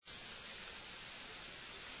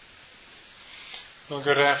Well,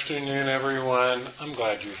 good afternoon, everyone. I'm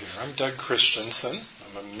glad you're here. I'm Doug Christensen.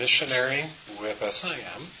 I'm a missionary with SIM.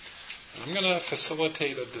 And I'm going to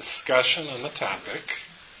facilitate a discussion on the topic,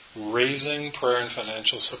 Raising Prayer and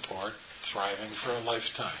Financial Support, Thriving for a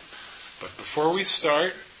Lifetime. But before we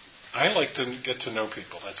start, I like to get to know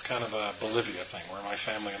people. That's kind of a Bolivia thing where my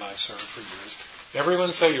family and I served for years.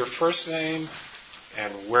 Everyone say your first name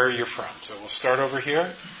and where you're from. So we'll start over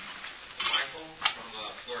here. Michael from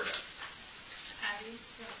Florida. Abby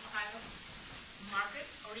from Ohio. Margaret,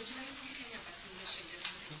 originally from Kenya, but in Michigan.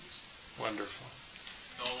 Wonderful.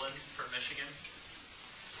 Nolan from Michigan.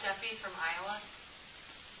 Steffi from Iowa.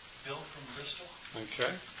 Bill from Bristol.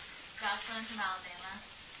 Okay. Jocelyn from Alabama.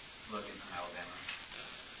 Logan from Alabama.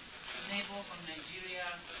 Mabel from Nigeria.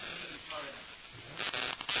 Florida.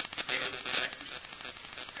 David from Texas.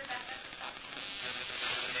 Rebecca from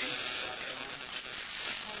South Nate from South Carolina.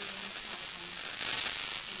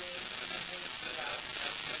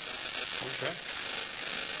 Okay.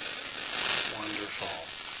 Wonderful.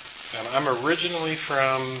 And I'm originally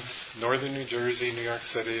from northern New Jersey, New York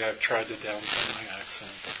City. I've tried to downplay my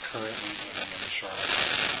accent, but currently living in Charlotte,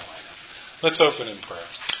 North Carolina. Let's open in prayer.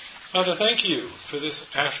 Father, thank you for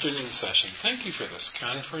this afternoon session. Thank you for this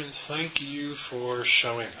conference. Thank you for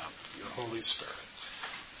showing up, your Holy Spirit,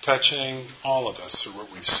 touching all of us through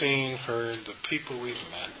what we've seen, heard, the people we've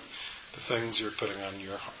met, the things you're putting on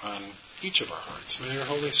each of our hearts. May your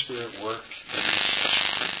Holy Spirit work in this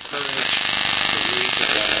session. Encourage, to lead, to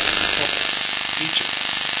guide, and help us, each of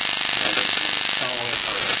us, now that we follow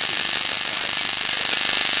our refuge and the paths you prepare for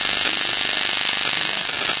us. In Jesus' name,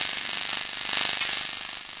 amen.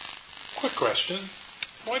 Quick question.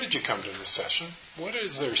 Why did you come to this session?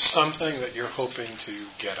 Is there something that you're hoping to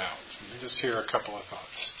get out? Let me just hear a couple of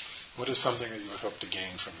thoughts. What is something that you would hope to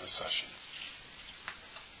gain from this session?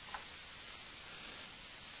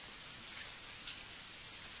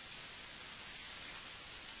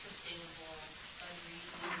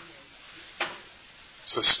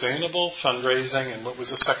 Sustainable fundraising, and what was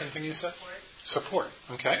the second thing you said? Support.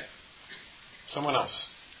 Okay. Someone else.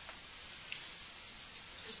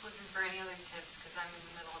 Just looking for any other tips because I'm in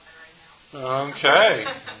the middle of it right now. Okay.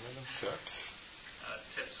 Tips.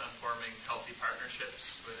 Tips on forming healthy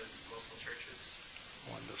partnerships with local churches.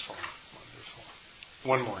 Wonderful. Wonderful.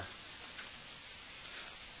 One more.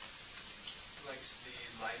 Like the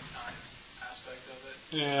lifetime aspect of it.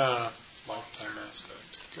 Yeah. Lifetime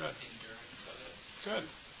aspect. Good. Endurance of it. Good.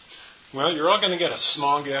 Well, you're all going to get a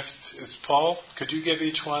small gift. Paul, could you give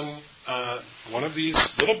each one of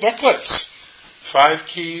these little booklets? 5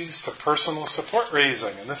 Keys to Personal Support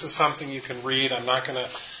Raising. And this is something you can read. I'm not going to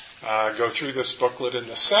go through this booklet in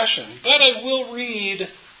the session, but I will read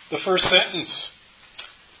the first sentence.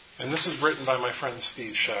 And this is written by my friend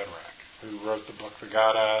Steve Shadrach, who wrote the book The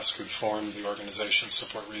God Ask, who formed the organization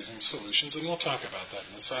Support Raising Solutions, and we'll talk about that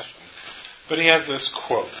in the session. But he has this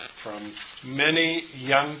quote from many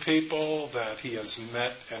young people that he has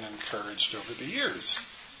met and encouraged over the years.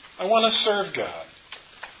 I want to serve God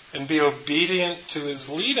and be obedient to His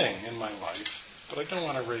leading in my life, but I don't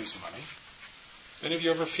want to raise money. Any of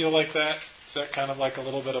you ever feel like that? Is that kind of like a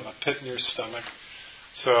little bit of a pit in your stomach?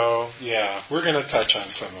 So, yeah, we're going to touch on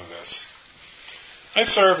some of this. I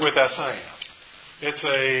serve with SIM. It's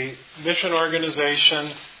a mission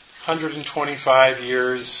organization, 125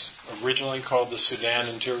 years, originally called the Sudan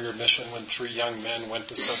Interior Mission when 3 young men went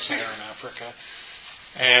to sub-Saharan Africa.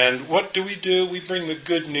 And what do? We bring the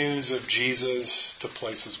good news of Jesus to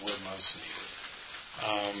places where most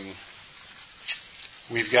needed.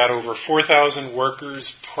 We've got over 4,000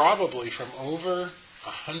 workers, probably from over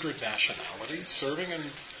 100 nationalities, serving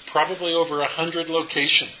in probably over 100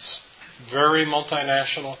 locations. Very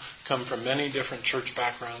multinational, come from many different church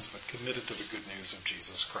backgrounds, but committed to the good news of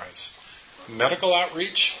Jesus Christ. Medical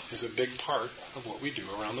outreach is a big part of what we do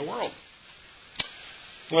around the world.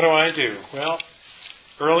 What do? Well,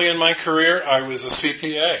 early in my career, I was a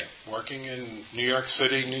CPA, working in New York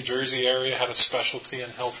City, New Jersey area, had a specialty in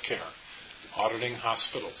healthcare, auditing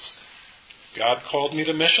hospitals. God called me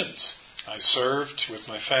to missions. I served with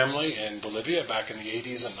my family in Bolivia back in the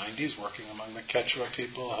 80s and 90s, working among the Quechua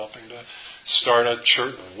people, helping to start a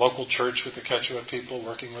local church with the Quechua people,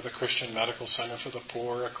 working with a Christian medical center for the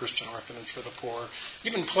poor, a Christian orphanage for the poor.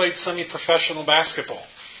 Even played semi-professional basketball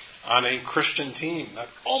on a Christian team that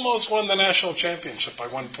almost won the national championship by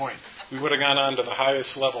one point. We would have gone on to the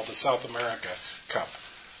highest level, the South America Cup,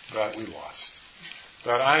 but we lost.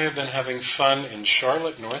 But I have been having fun in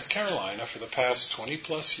Charlotte, North Carolina for the past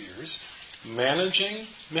 20-plus years, managing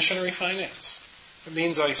missionary finance. It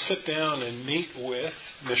means I sit down and meet with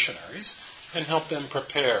missionaries and help them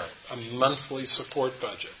prepare a monthly support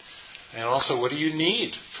budget. And also, what do you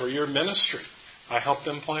need for your ministry? I help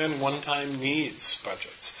them plan one-time needs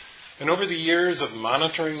budgets. And over the years of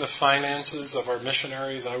monitoring the finances of our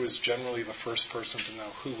missionaries, I was generally the first person to know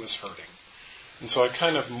who was hurting. And so I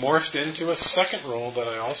kind of morphed into a second role that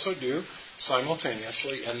I also do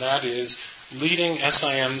simultaneously, and that is leading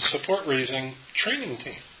SIM's support raising training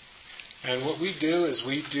team. And what we do is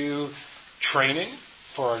we do training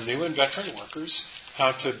for our new and veteran workers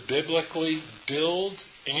how to biblically build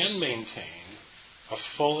and maintain a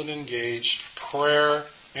full and engaged prayer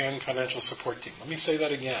and financial support team. Let me say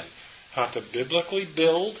that again. How to biblically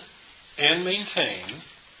build and maintain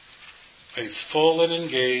a full and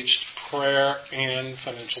engaged prayer and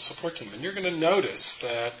financial support team. And you're going to notice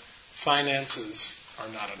that finances are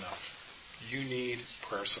not enough. You need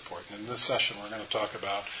prayer support. And in this session, we're going to talk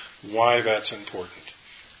about why that's important.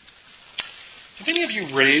 Have any of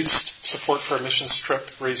you raised support for a missions trip?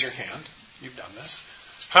 Raise your hand. You've done this.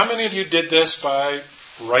 How many of you did this by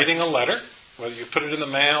writing a letter, whether you put it in the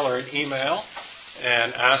mail or an email,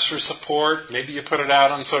 and asked for support? Maybe you put it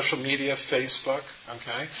out on social media, Facebook.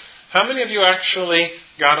 Okay. How many of you actually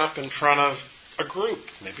got up in front of a group,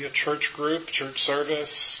 maybe a church group, church service,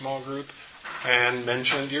 small group, and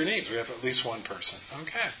mentioned your needs? We have at least one person.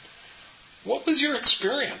 Okay. What was your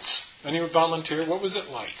experience? Any volunteer? What was it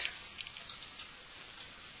like?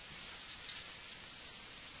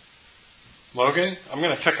 Logan, I'm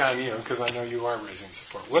going to pick on you because I know you are raising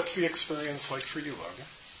support. What's the experience like for you, Logan?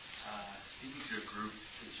 Speaking to a group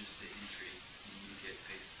is just the intrigue. You need to get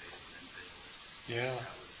face-to-face with individuals. Yeah.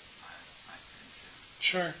 That was my thing,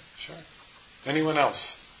 too. Sure. Anyone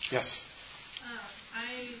else? Yes.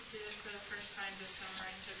 I did it for the first time this summer.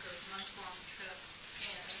 I took a month-long trip,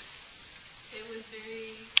 and it was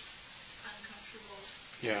very uncomfortable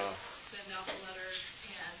Yeah. to send out the letter,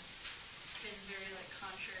 and it's very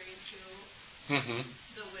contrary to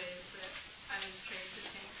the ways that I was trained to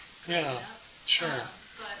think. Yeah. Sure.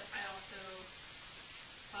 But I also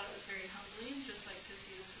thought it was very humbling, just to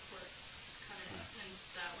see the support come in, and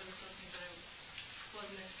that was something that I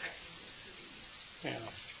wasn't expecting, just to be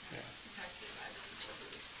impacted by the people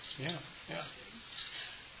who. Yeah.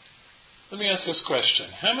 Let me ask this question.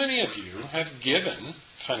 How many of you have given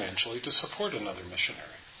financially to support another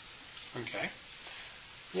missionary? Okay.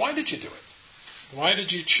 Why did you do it? Why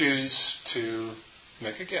did you choose to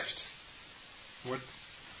make a gift?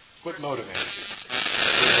 What motivated you?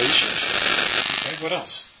 Relationship. Okay, what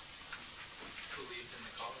else?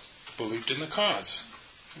 Believed in the cause.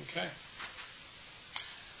 Okay.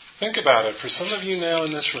 Think about it. For some of you now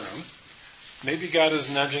in this room, maybe God is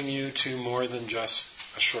nudging you to more than just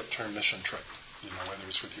a short-term mission trip. Whether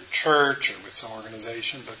it's with your church or with some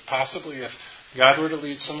organization, but possibly if God were to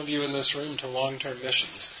lead some of you in this room to long-term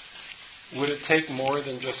missions, would it take more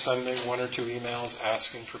than just sending one or two emails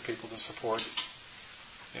asking for people to support?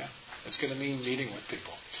 Yeah. It's going to mean meeting with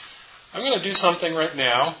people. I'm going to do something right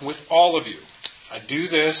now with all of you. I do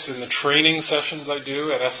this in the training sessions I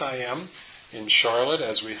do at SIM in Charlotte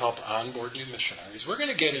as we help onboard new missionaries. We're going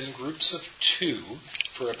to get in groups of 2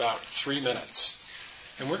 for about 3 minutes.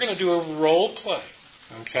 And we're going to do a role play.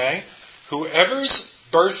 Okay? Whoever's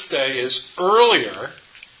birthday is earlier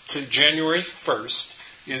to January 1st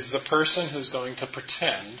is the person who's going to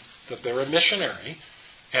pretend that they're a missionary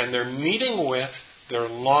and they're meeting with their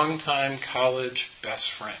longtime college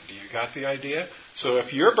best friend. Do you got the idea? So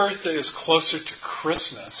if your birthday is closer to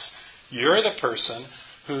Christmas, you're the person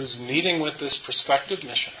who's meeting with this prospective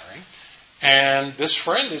missionary, and this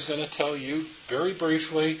friend is going to tell you very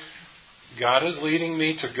briefly, God is leading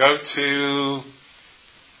me to go to,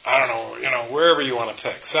 wherever you want to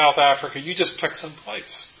pick, South Africa. You just pick some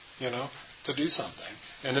place, to do something.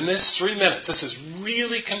 And in this 3 minutes, this is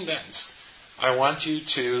really condensed, I want you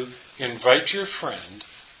to invite your friend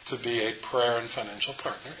to be a prayer and financial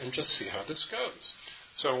partner and just see how this goes.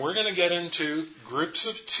 So we're going to get into groups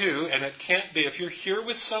of 2, and it can't be, if you're here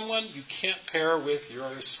with someone, you can't pair with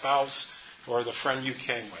your spouse or the friend you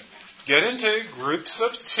came with. Get into groups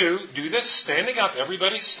of 2. Do this standing up.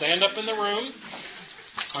 Everybody stand up in the room.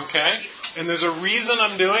 Okay? And there's a reason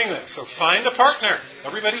I'm doing this. So find a partner.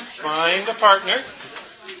 Everybody find a partner.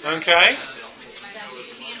 Okay?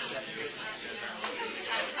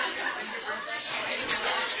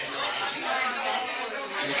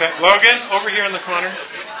 Okay, Logan, over here in the corner.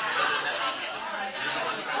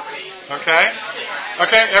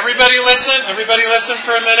 Okay, everybody listen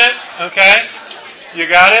for a minute. Okay? You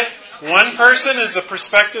got it? One person is a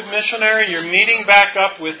prospective missionary. You're meeting back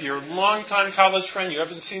up with your longtime college friend you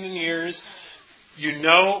haven't seen in years.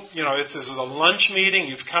 This is a lunch meeting.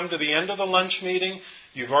 You've come to the end of the lunch meeting.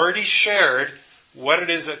 You've already shared what it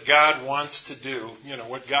is that God wants to do,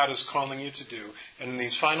 what God is calling you to do. And in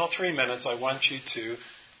these final 3 minutes, I want you to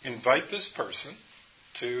invite this person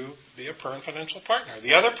to be a Perrin Financial Partner.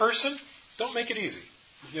 The other person, don't make it easy.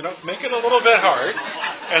 Make it a little bit hard,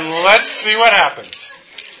 and let's see what happens.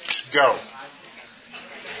 Go.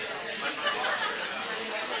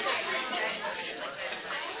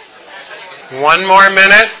 One more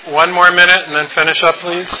minute, and then finish up,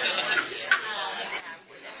 please.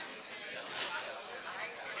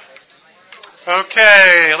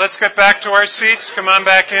 Okay, let's get back to our seats. Come on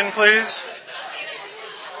back in, please.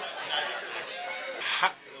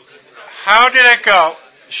 How did it go?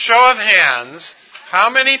 Show of hands. How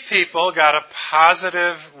many people got a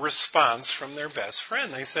positive response from their best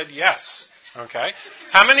friend? They said yes. Okay.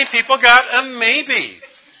 How many people got a maybe?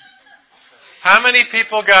 How many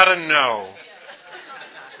people got a no?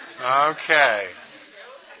 Okay.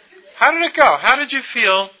 How did it go? How did you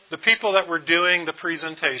feel? The people that were doing the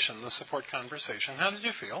presentation, the support conversation, how did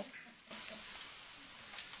you feel?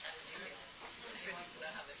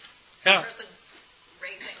 Yeah.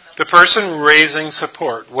 The person raising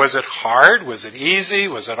support. Was it hard? Was it easy?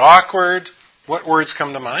 Was it awkward? What words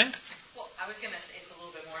come to mind? Well, I was going to say it's a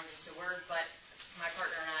little bit more than just a word, but my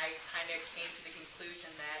partner and I kind of came to the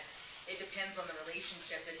conclusion that it depends on the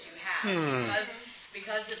relationship that you have.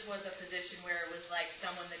 Because this was a position where it was like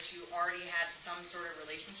someone that you already had some sort of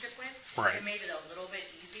relationship with, right. It made it a little bit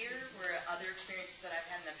easier, where other experiences that I've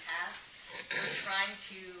had in the past, we're trying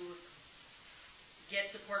to get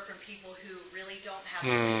support from people who really don't have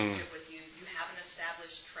a relationship with you. You haven't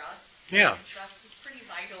established trust. Yeah. And trust is pretty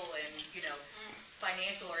vital in,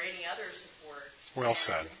 financial or any other support. Well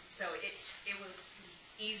said. So it was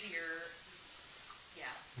easier,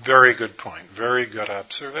 yeah. Very good point. Very good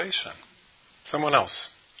observation. Someone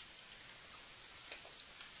else.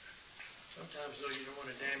 Sometimes, though, you don't want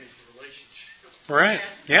to damage the relationship. Right.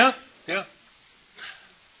 Yeah.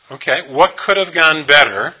 Okay. What could have gone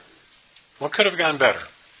better? What could have gone better?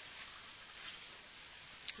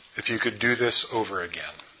 If you could do this over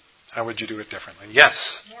again, how would you do it differently?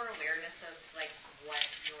 Yes. More awareness of, what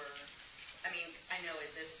I know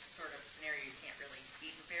in this sort of scenario you can't really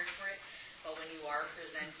be prepared for it, but when you are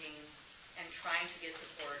presenting and trying to get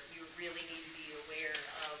support, you really need to be aware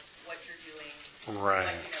of what you're doing.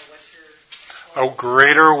 Right.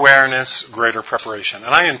 Greater awareness, greater preparation.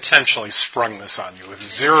 And I intentionally sprung this on you with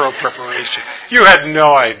zero preparation. You had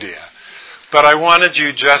no idea. But I wanted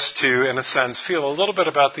you just to, in a sense, feel a little bit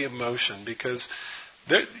about the emotion, because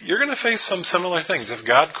you're going to face some similar things. If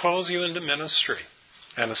God calls you into ministry,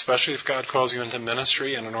 and especially if God calls you into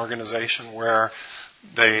ministry in an organization where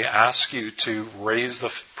they ask you to raise the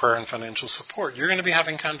prayer and financial support, you're going to be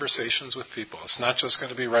having conversations with people. It's not just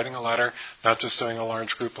going to be writing a letter, not just doing a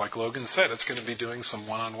large group like Logan said. It's going to be doing some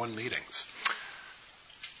one-on-one meetings.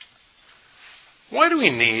 Why do we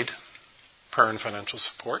need prayer and financial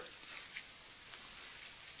support?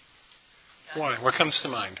 Why? What comes to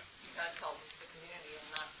mind? God calls us to community and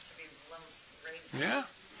not to be the ones Yeah.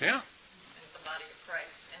 in the body of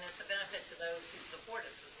Christ. And it's a benefit to those who support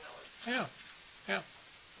us as well as... Yeah.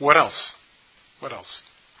 What else? Can't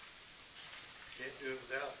do it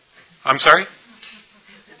without it. I'm sorry?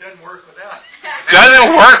 It doesn't work without it.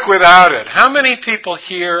 Doesn't work without it. How many people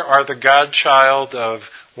here are the godchild of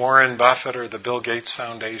Warren Buffett or the Bill Gates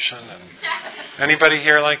Foundation? And anybody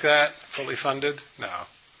here like that? Fully funded? No.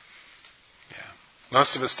 Yeah.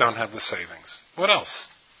 Most of us don't have the savings. What else?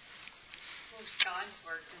 Well, it's God's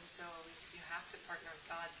work, and so you have to partner with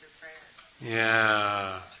God through prayer.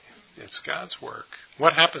 Yeah. It's God's work.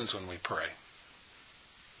 What happens when we pray?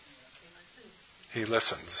 He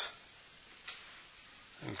listens.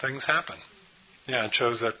 And things happen. Yeah, I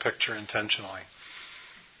chose that picture intentionally.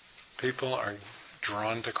 People are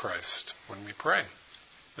drawn to Christ when we pray.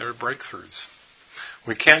 There are breakthroughs.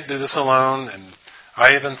 We can't do this alone, and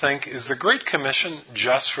I even think, is the Great Commission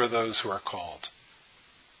just for those who are called?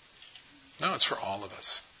 No, it's for all of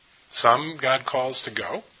us. Some God calls to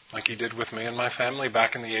go, like He did with me and my family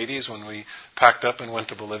back in the 80s when we packed up and went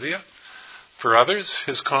to Bolivia. For others,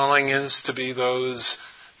 His calling is to be those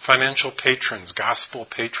financial patrons, gospel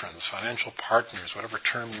patrons, financial partners, whatever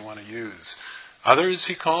term you want to use. Others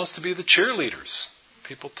He calls to be the cheerleaders,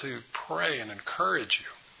 people to pray and encourage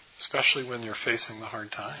you, especially when you're facing the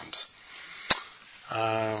hard times.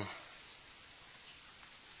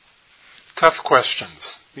 Tough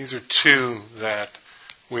questions. These are two that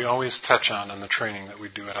we always touch on in the training that we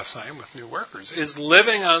do at SIM with new workers. Is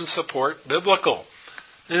living on support biblical?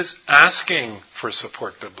 Is asking for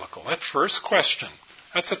support biblical? That first question,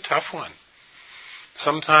 that's a tough one.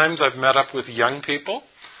 Sometimes I've met up with young people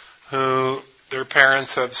who their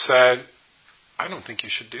parents have said, I don't think you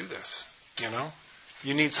should do this,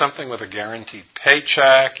 You need something with a guaranteed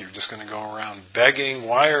paycheck. You're just going to go around begging.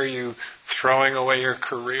 Why are you throwing away your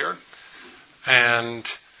career? And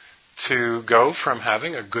to go from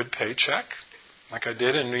having a good paycheck, like I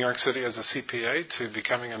did in New York City as a CPA, to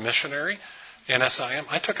becoming a missionary in SIM,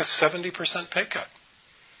 I took a 70% pay cut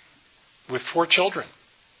with 4 children.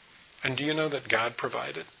 And do you know that God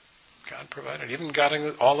provided? God provided. Even got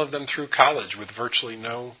all of them through college with virtually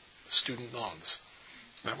no student loans.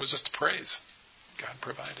 That was just praise. God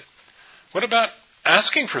provided. What about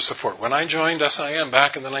asking for support? When I joined SIM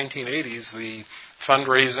back in the 1980s, the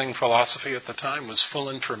fundraising philosophy at the time was full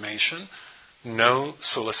information, no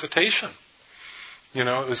solicitation. It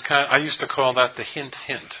was I used to call that the hint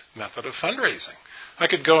method of fundraising. I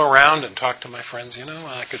could go around and talk to my friends, and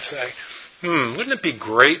I could say, wouldn't it be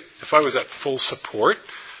great if I was at full support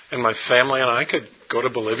and my family and I could go to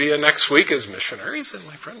Bolivia next week as missionaries? And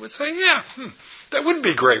my friend would say, yeah, that would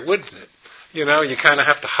be great, wouldn't it? You kind of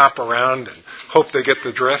have to hop around and hope they get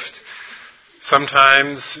the drift.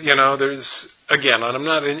 Sometimes, there's, again, and I'm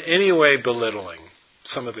not in any way belittling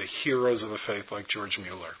some of the heroes of the faith like George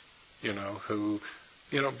Mueller, who,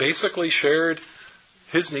 basically shared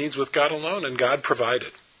his needs with God alone, and God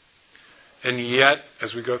provided. And yet,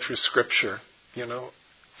 as we go through Scripture,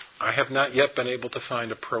 I have not yet been able to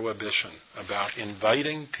find a prohibition about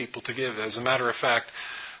inviting people to give. As a matter of fact,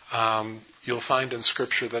 you'll find in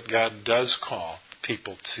Scripture that God does call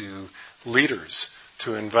people leaders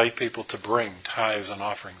to invite people to bring tithes and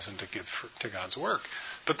offerings and to give to God's work.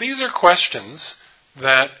 But these are questions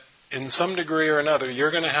that, in some degree or another,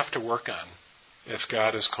 you're going to have to work on if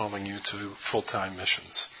God is calling you to full-time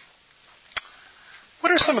missions.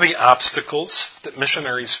 What are some of the obstacles that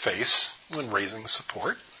missionaries face when raising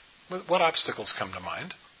support? What obstacles come to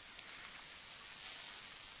mind?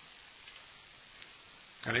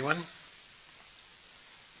 Anyone?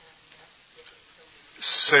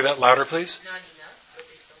 Say that louder, please. Not enough, but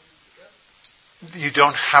they still need to go. You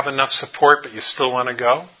don't have enough support, but you still want to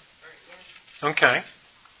go? Yeah. Okay.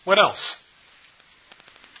 What else?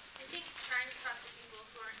 I think trying to talk to people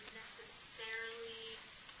who aren't necessarily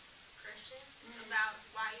Christians about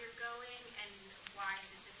why you're going and why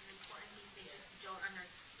this is important. They just don't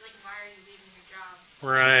understand. Like, why are you leaving your job?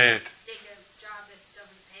 Right. Take a job that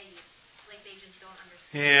doesn't pay you. Like, they just don't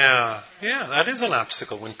understand. Yeah, that is an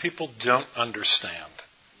obstacle when people don't understand.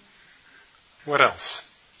 What else?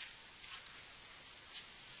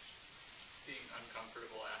 Being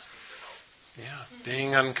uncomfortable asking for help. Yeah,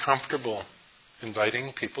 being uncomfortable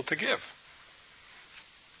inviting people to give.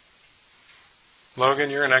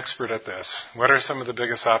 Logan, you're an expert at this. What are some of the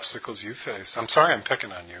biggest obstacles you face? I'm sorry I'm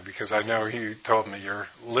picking on you because I know you told me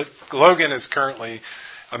Logan is currently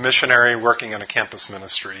a missionary working in a campus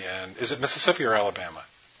ministry. And is it Mississippi or Alabama?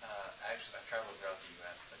 Actually, I've traveled throughout the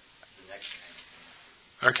U.S., but the next year is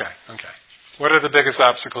in Mississippi. Okay. What are the biggest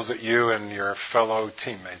obstacles that you and your fellow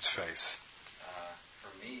teammates face?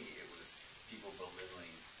 For me, it was people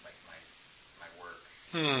belittling my work.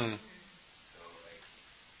 So,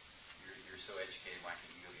 you're so educated, why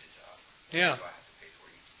can't you go get a job? Yeah. Why do I have to pay for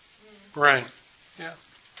you? Right. Yeah.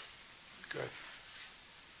 Good.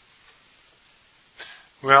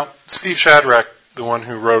 Well, Steve Shadrach, the one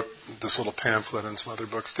who wrote this little pamphlet and some other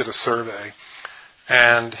books, did a survey.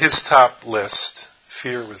 And his top list,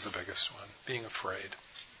 fear was the biggest one. Being afraid.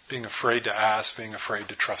 Being afraid to ask, being afraid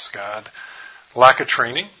to trust God. Lack of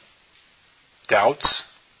training. Doubts.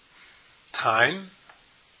 Time.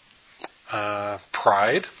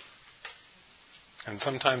 Pride. And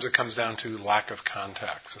sometimes it comes down to lack of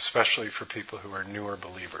contacts, especially for people who are newer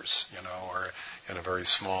believers, or in a very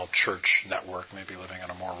small church network, maybe living in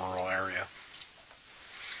a more rural area.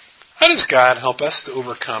 How does God help us to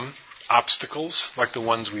overcome obstacles like the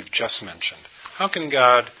ones we've just mentioned? How can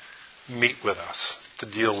God meet with us to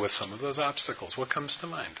deal with some of those obstacles? What comes to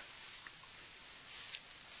mind?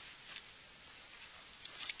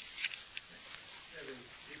 Having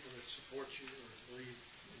people that support you or believe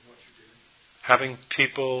in what you're doing. Having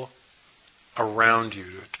people around you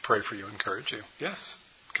to pray for you, encourage you. Yes,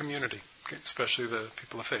 community, especially the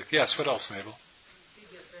people of faith. Yes, what else, Mabel? Feed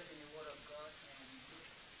yourself in the Word of God and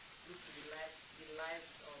look to the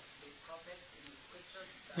lives of the prophets in the Scriptures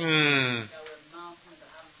that were mountains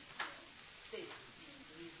that have faith,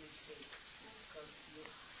 believe with faith. Because you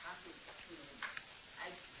have to, you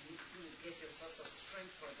get your source of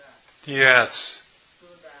strength for that. Yes. So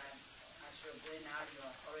that as you're going out, you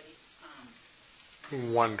are already armed.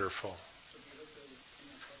 Wonderful. To be able to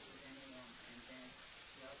communicate with anyone. And then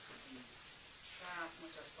you have to try as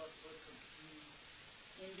much as possible to be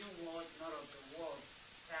in the world, not of the world.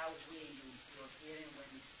 that way you're hearing when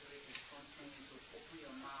the Spirit is prompting you to open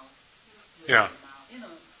your mouth. Yeah. You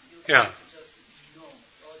know, you Yeah. have to just know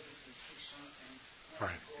all these restrictions and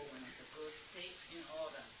Right. when to go, stay in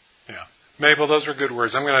order. Yeah. Mabel, those are good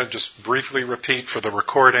words. I'm going to just briefly repeat for the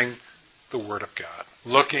recording the Word of God,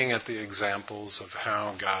 looking at the examples of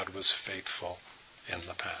how God was faithful in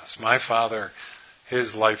the past. My father,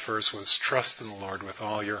 his life verse was, trust in the Lord with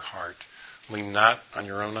all your heart. Lean not on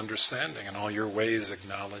your own understanding. In all your ways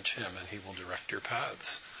acknowledge Him, and He will direct your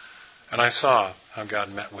paths. And I saw how God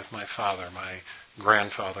met with my father, my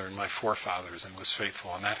grandfather, and my forefathers, and was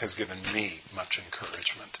faithful. And that has given me much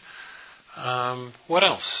encouragement. What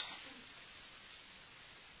else?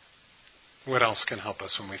 What else can help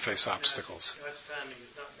us when we face obstacles? God's timing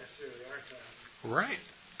is not necessarily our timing. Right.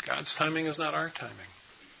 God's timing is not our timing.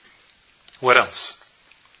 What else?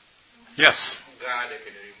 Yes? God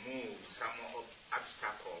can remove some of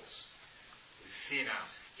obstacles within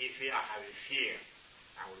us. If I have a fear,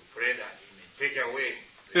 I will pray that He may take away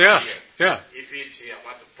the fear. Yeah. If it's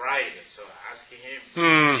about pride, so asking Him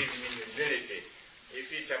to give me humility. If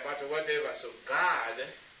it's about whatever, so God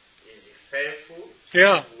is faithful.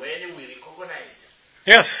 Yeah. When we recognize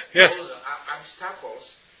Yes. those are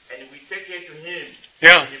obstacles and we take it to Him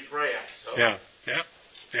in the prayer. So Yeah.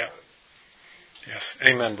 Yes.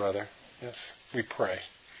 Amen, brother. Yes. We pray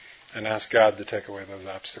and ask God to take away those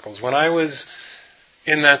obstacles. When I was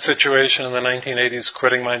in that situation in the 1980s,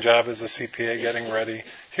 quitting my job as a CPA, getting ready,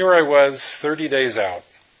 here I was 30 days out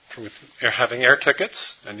with having air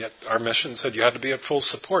tickets, and yet our mission said you had to be at full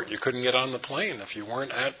support. You couldn't get on the plane if you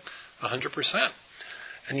weren't at 100%.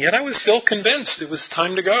 And yet I was still convinced it was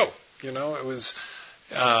time to go. You know, it was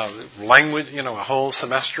language, you know, a whole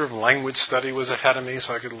semester of language study was ahead of me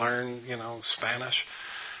so I could learn, you know, Spanish.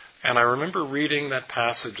 And I remember reading that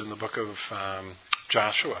passage in the book of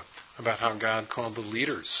Joshua about how God called the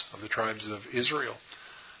leaders of the tribes of Israel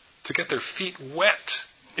to get their feet wet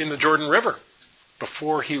in the Jordan River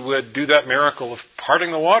before He would do that miracle of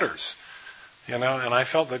parting the waters. You know, and I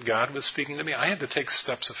felt that God was speaking to me. I had to take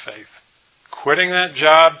steps of faith. Quitting that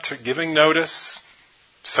job, to giving notice,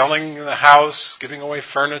 selling the house, giving away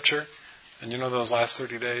furniture. And you know, those last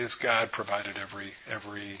 30 days, God provided every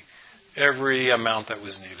amount that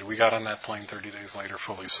was needed. We got on that plane 30 days later,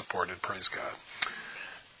 fully supported. Praise God.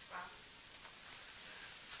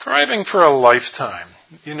 Thriving for a lifetime.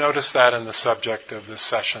 You notice that in the subject of this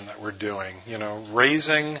session that we're doing. You know,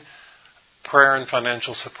 raising prayer and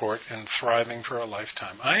financial support and thriving for a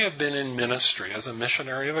lifetime. I have been in ministry as a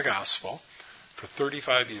missionary of the gospel for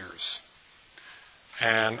 35 years.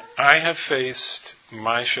 And I have faced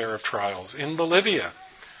my share of trials. In Bolivia,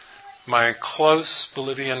 my close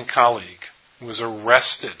Bolivian colleague was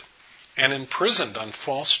arrested and imprisoned on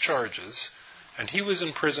false charges, and he was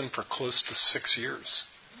in prison for close to 6 years,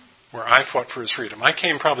 where I fought for his freedom. I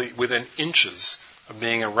came probably within inches of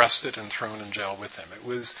being arrested and thrown in jail with him. It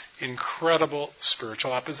was incredible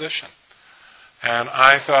spiritual opposition. And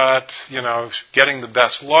I thought, you know, getting the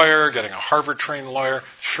best lawyer, getting a Harvard-trained lawyer,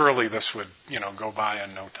 surely this would, you know, go by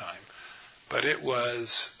in no time. But it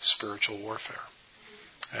was spiritual warfare.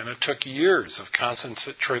 And it took years of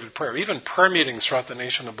concentrated prayer, even prayer meetings throughout the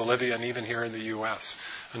nation of Bolivia and even here in the U.S.,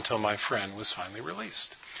 until my friend was finally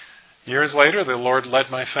released. Years later, the Lord led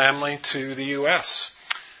my family to the U.S.,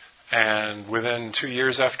 and within 2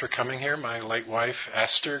 years after coming here, my late wife,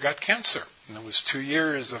 Esther, got cancer. And it was 2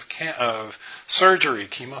 years of surgery,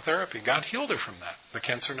 chemotherapy. God healed her from that. The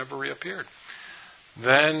cancer never reappeared.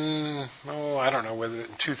 Then, whether in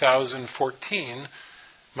 2014,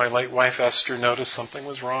 my late wife, Esther, noticed something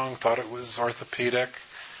was wrong, thought it was orthopedic.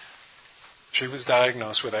 She was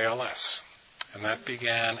diagnosed with ALS. And that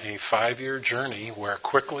began a 5-year journey where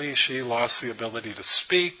quickly she lost the ability to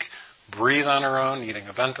speak, breathe on her own, needing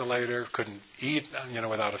a ventilator, couldn't eat,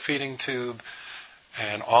 without a feeding tube.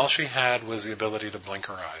 And all she had was the ability to blink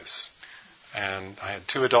her eyes. And I had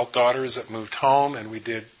 2 adult daughters that moved home, and we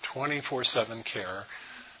did 24/7 care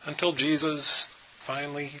until Jesus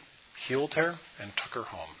finally healed her and took her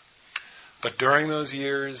home. But during those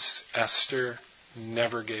years, Esther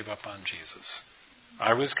never gave up on Jesus.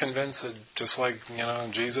 I was convinced that just like,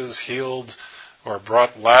 Jesus healed or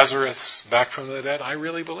brought Lazarus back from the dead, I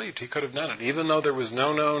really believed he could have done it, even though there was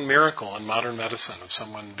no known miracle in modern medicine of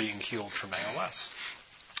someone being healed from ALS.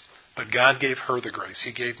 But God gave her the grace.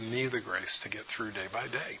 He gave me the grace to get through day by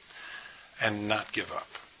day and not give up.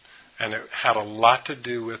 And it had a lot to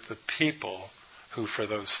do with the people who for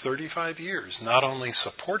those 35 years not only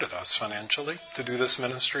supported us financially to do this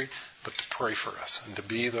ministry, but to pray for us and to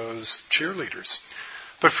be those cheerleaders.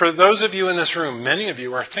 But for those of you in this room, many of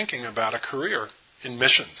you are thinking about a career in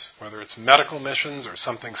missions, whether it's medical missions or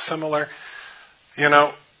something similar. You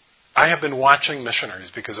know, I have been watching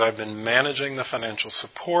missionaries because I've been managing the financial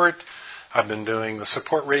support. I've been doing the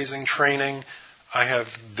support raising training. I have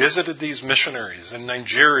visited these missionaries in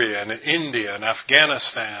Nigeria and in India and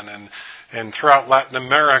Afghanistan and throughout Latin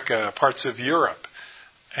America, parts of Europe.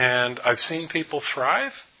 And I've seen people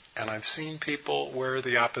thrive, and I've seen people where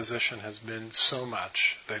the opposition has been so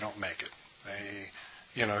much they don't make it.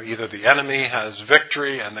 Either the enemy has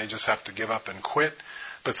victory and they just have to give up and quit.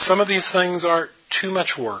 But some of these things are too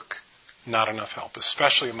much work, not enough help,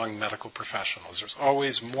 especially among medical professionals. There's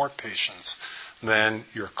always more patients than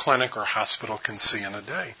your clinic or hospital can see in a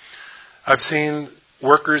day. I've seen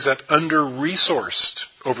workers at under-resourced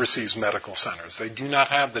overseas medical centers. They do not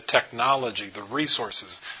have the technology, the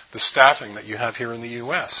resources, the staffing that you have here in the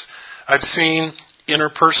U.S. I've seen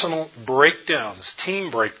interpersonal breakdowns, team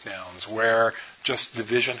breakdowns, where just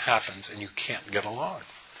division happens and you can't get along.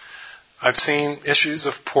 I've seen issues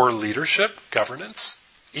of poor leadership, governance,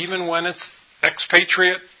 even when it's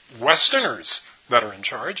expatriate Westerners that are in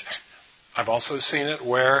charge. I've also seen it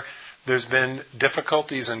where there's been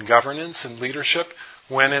difficulties in governance and leadership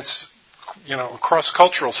when it's,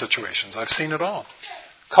 cross-cultural situations. I've seen it all.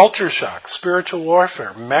 Culture shock, spiritual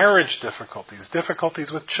warfare, marriage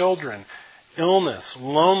difficulties with children, illness,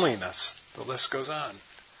 loneliness, the list goes on.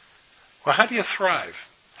 Well, how do you thrive?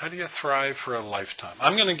 How do you thrive for a lifetime?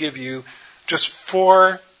 I'm going to give you just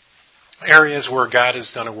 4 areas where God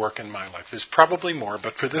has done a work in my life. There's probably more,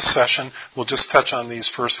 but for this session, we'll just touch on these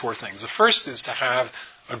first 4 things. The first is to have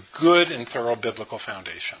a good and thorough biblical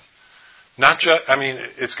foundation.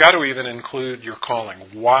 It's got to even include your calling,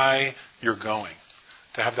 why you're going.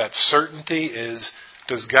 To have that certainty is,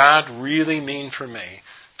 does God really mean for me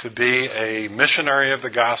to be a missionary of the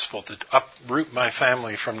gospel, to uproot my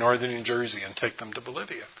family from northern New Jersey and take them to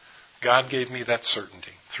Bolivia? God gave me that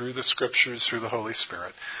certainty through the Scriptures, through the Holy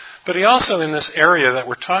Spirit. But He also, in this area that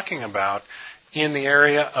we're talking about, in the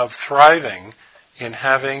area of thriving, in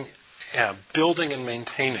having, building and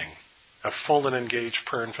maintaining a full and engaged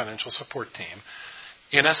prayer and financial support team.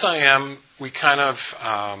 In SIM, we kind of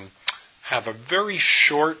have a very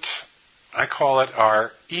short, I call it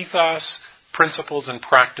our ethos, principles, and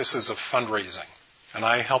practices of fundraising. And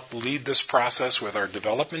I help lead this process with our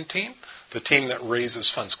development team, the team that raises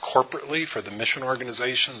funds corporately for the mission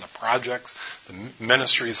organization, the projects, the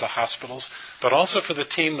ministries, the hospitals, but also for the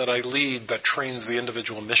team that I lead that trains the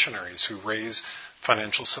individual missionaries who raise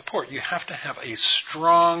financial support. You have to have a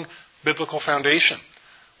strong biblical foundation.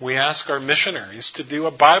 We ask our missionaries to do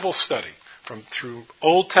a Bible study through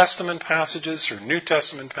Old Testament passages, through New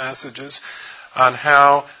Testament passages, on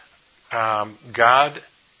how God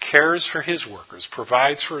cares for His workers,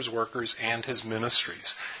 provides for His workers and His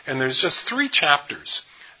ministries. And there's just 3 chapters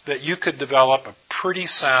that you could develop a pretty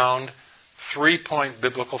sound 3-point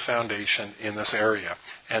biblical foundation in this area.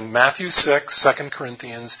 And Matthew 6, 2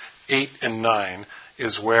 Corinthians 8 and 9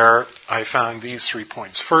 is where I found these 3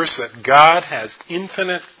 points. First, that God has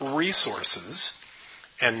infinite resources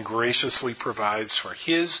and graciously provides for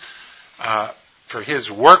His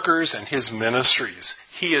workers and His ministries.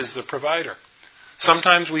 He is the provider.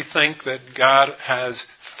 Sometimes we think that God has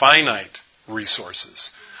finite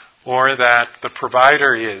resources, or that the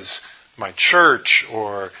provider is my church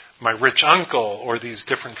or my rich uncle or these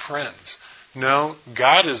different friends. No,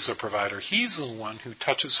 God is the provider. He's the one who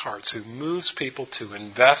touches hearts, who moves people to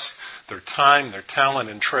invest their time, their talent,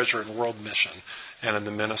 and treasure in world mission and in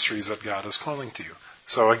the ministries that God is calling to you.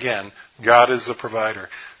 So again, God is the provider.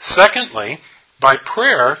 Secondly, by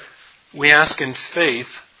prayer, we ask in faith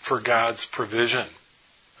for God's provision.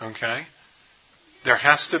 Okay? There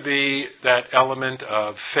has to be that element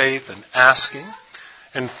of faith and asking.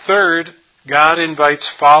 And third, God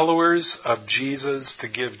invites followers of Jesus to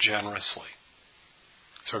give generously.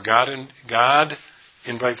 So God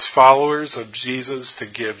invites followers of Jesus to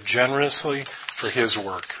give generously for His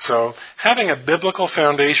work. So having a biblical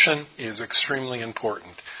foundation is extremely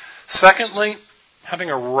important. Secondly, having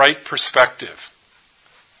a right perspective.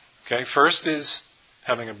 Okay, first is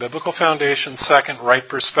having a biblical foundation. Second, right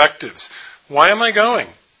perspectives. Why am I going?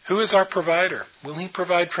 Who is our provider? Will He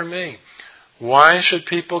provide for me? Why should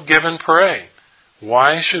people give and pray?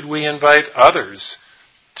 Why should we invite others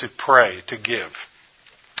to pray, to give?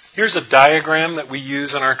 Here's a diagram that we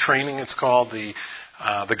use in our training. It's called the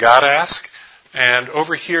God Ask. And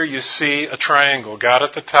over here you see a triangle. God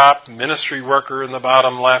at the top, ministry worker in the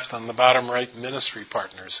bottom left, on the bottom right, ministry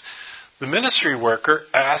partners. The ministry worker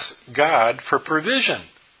asks God for provision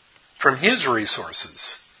from his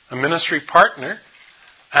resources. A ministry partner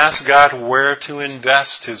asks God where to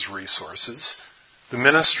invest his resources. The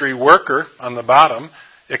ministry worker on the bottom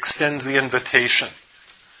extends the invitation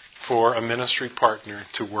for a ministry partner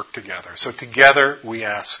to work together. So together we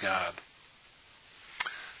ask God.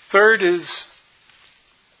 Third is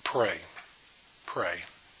pray. Pray.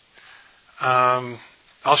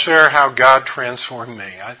 I'll share how God transformed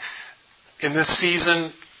me. In this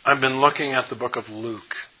season, I've been looking at the book of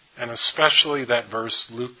Luke, and especially that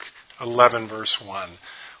verse, Luke 11, verse 1,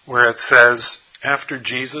 where it says, after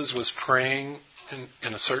Jesus was praying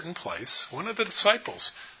in a certain place, one of the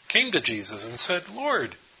disciples came to Jesus and said,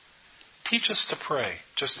 Lord, teach us to pray,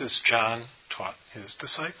 just as John taught his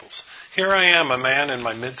disciples. Here I am, a man in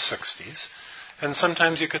my mid-60s, and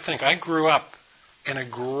sometimes you could think, I grew up in a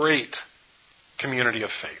great community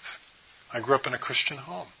of faith. I grew up in a Christian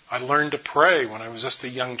home. I learned to pray when I was just a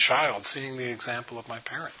young child, seeing the example of my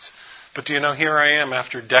parents. But do you know, here I am,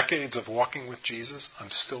 after decades of walking with Jesus, I'm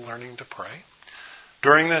still learning to pray.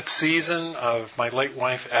 During that season of my late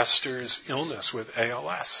wife Esther's illness with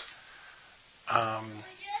ALS,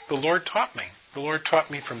 the Lord taught me. The Lord taught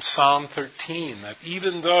me from Psalm 13 that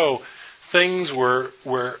even though things were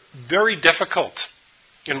very difficult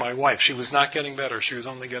in my wife, she was not getting better, she was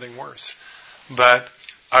only getting worse. But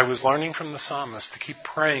I was learning from the psalmist to keep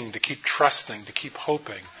praying, to keep trusting, to keep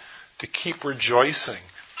hoping, to keep rejoicing,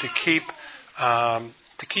 to keep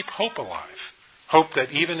hope alive. Hope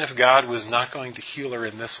that even if God was not going to heal her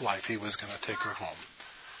in this life, He was going to take her home.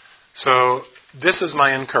 So this is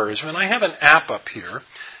my encouragement. I have an app up here.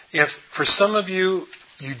 If for some of you,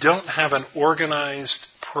 you don't have an organized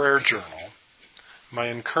prayer journal, my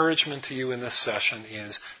encouragement to you in this session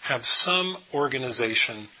is have some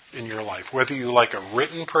organization in your life. Whether you like a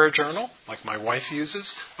written prayer journal, like my wife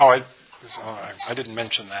uses. I didn't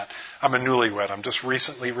mention that. I'm a newlywed. I'm just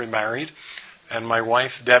recently remarried. And my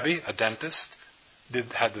wife, Debbie, a dentist,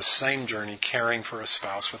 had the same journey caring for a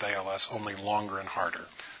spouse with ALS, only longer and harder.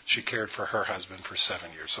 She cared for her husband for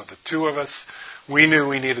 7 years. So the two of us, we knew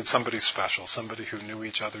we needed somebody special, somebody who knew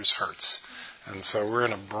each other's hurts. And so we're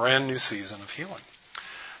in a brand new season of healing.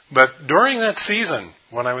 But during that season,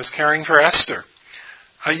 when I was caring for Esther,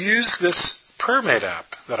 I used this PrayerMate app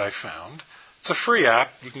that I found. It's a free app.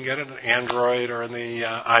 You can get it on Android or in the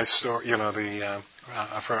iStore,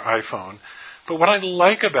 for iPhone. But what I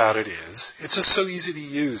like about it is, it's just so easy to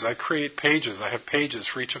use. I create pages. I have pages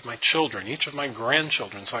for each of my children, each of my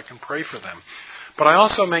grandchildren, so I can pray for them. But I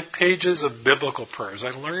also make pages of biblical prayers.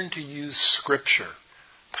 I learned to use Scripture,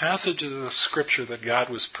 passages of Scripture that God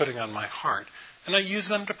was putting on my heart, and I use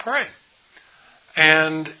them to pray.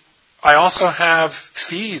 And I also have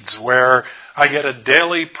feeds where I get a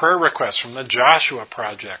daily prayer request from the Joshua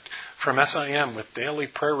Project, from SIM with daily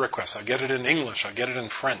prayer requests. I get it in English. I get it in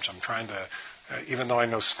French. I'm trying to, even though I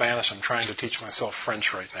know Spanish, I'm trying to teach myself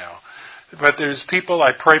French right now. But there's people,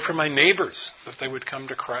 I pray for my neighbors, that they would come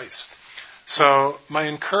to Christ. So my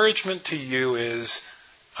encouragement to you is,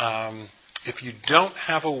 if you don't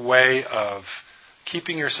have a way of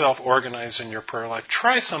keeping yourself organized in your prayer life,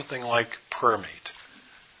 try something like PrayerMate.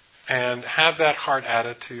 And have that heart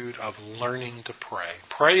attitude of learning to pray.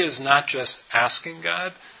 Pray is not just asking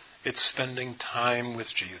God, it's spending time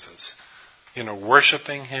with Jesus.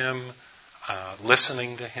 Worshiping Him,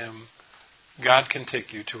 listening to Him. God can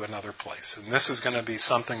take you to another place. And this is going to be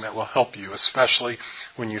something that will help you, especially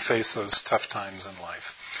when you face those tough times in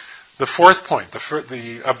life. The fourth point,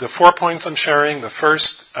 of the 4 points I'm sharing, the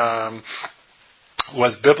first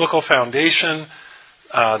was biblical foundation.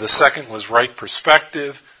 The second was right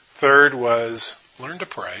perspective. Third was learn to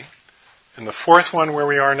pray. And the fourth one where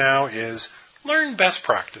we are now is learn best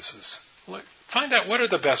practices. Find out what are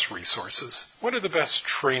the best resources. What are the best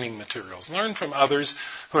training materials. Learn from others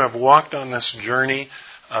who have walked on this journey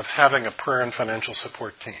of having a prayer and financial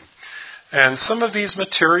support team. And some of these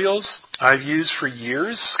materials I've used for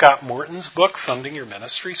years. Scott Morton's book, Funding Your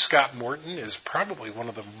Ministry. Scott Morton is probably one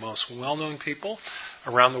of the most well-known people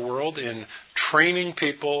around the world in training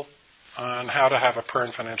people on how to have a prayer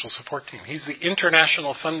and financial support team. He's the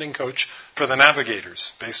international funding coach for the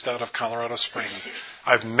Navigators, based out of Colorado Springs.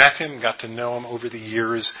 I've met him, got to know him over the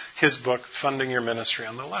years. His book, Funding Your Ministry,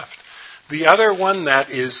 on the left. The other one that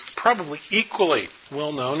is probably equally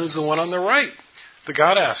well known is the one on the right, the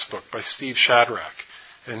God Asked book by Steve Shadrach,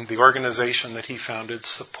 and the organization that he founded,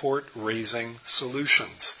 Support Raising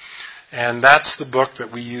Solutions. And that's the book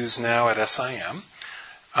that we use now at SIM.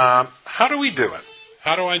 How do we do it?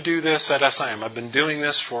 How do I do this at SIM? I've been doing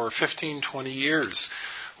this for 15, 20 years.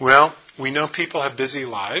 Well, we know people have busy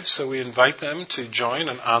lives, so we invite them to join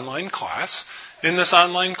an online class. In this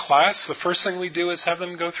online class, the first thing we do is have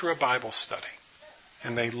them go through a Bible study.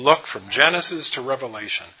 And they look from Genesis to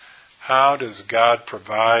Revelation. How does God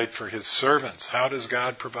provide for His servants? How does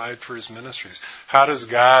God provide for His ministries? How does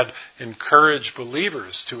God encourage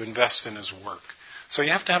believers to invest in His work? So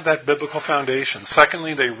you have to have that biblical foundation.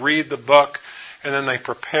 Secondly, they read the book, and then they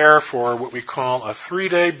prepare for what we call a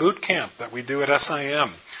 3-day boot camp that we do at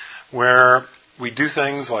SIM, where we do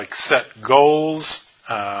things like set goals.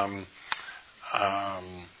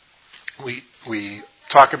 We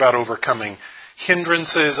talk about overcoming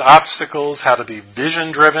hindrances, obstacles, how to be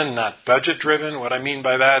vision-driven, not budget-driven. What I mean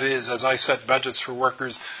by that is, as I set budgets for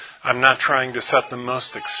workers, I'm not trying to set the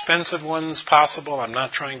most expensive ones possible. I'm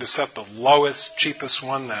not trying to set the lowest, cheapest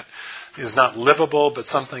one that is not livable, but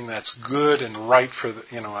something that's good and right for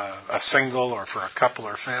a single or for a couple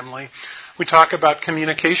or family. We talk about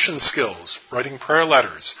communication skills, writing prayer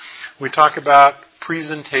letters. We talk about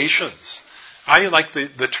presentations. I like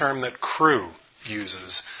the term that Cru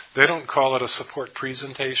uses. They don't call it a support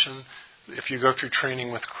presentation. If you go through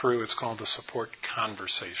training with Cru, it's called a support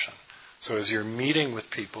conversation. So as you're meeting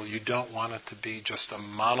with people, you don't want it to be just a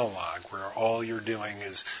monologue where all you're doing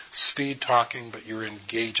is speed talking, but you're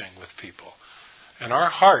engaging with people. And our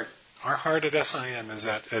heart at SIM is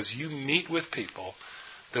that as you meet with people,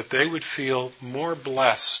 that they would feel more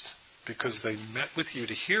blessed because they met with you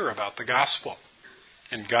to hear about the gospel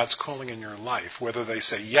and God's calling in your life. Whether they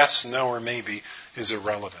say yes, no, or maybe is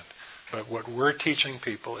irrelevant. But what we're teaching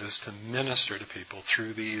people is to minister to people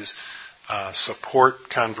through these support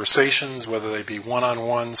conversations, whether they be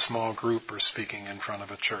one-on-one, small group, or speaking in front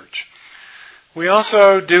of a church. We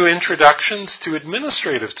also do introductions to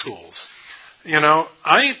administrative tools.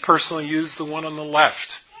 I personally use the one on the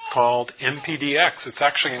left called MPDX. It's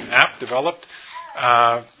actually an app developed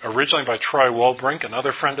originally by Troy Wolbrink,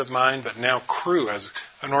 another friend of mine, but now Cru, as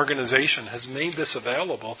an organization, has made this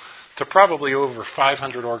available to probably over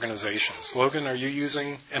 500 organizations. Logan, are you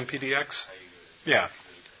using MPDX? Yeah.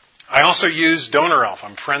 I also use DonorElf.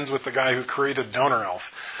 I'm friends with the guy who created DonorElf.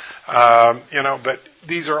 But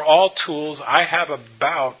these are all tools. I have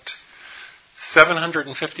about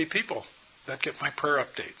 750 people that get my prayer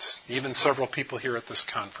updates. Even several people here at this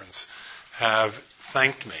conference have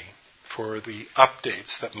thanked me for the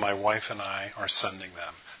updates that my wife and I are sending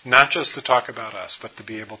them. Not just to talk about us, but to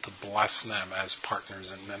be able to bless them as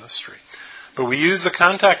partners in ministry. But we use the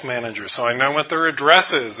contact manager, so I know what their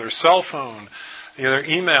address is, their cell phone, their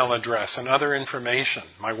email address, and other information.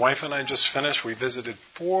 My wife and I just finished. We visited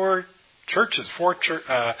 4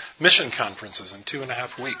 mission conferences in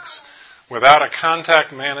 2.5 weeks. Without a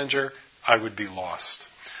contact manager, I would be lost.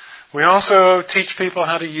 We also teach people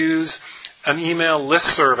how to use an email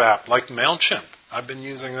listserv app like MailChimp. I've been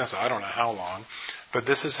using this, I don't know how long, but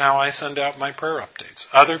this is how I send out my prayer updates.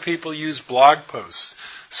 Other people use blog posts.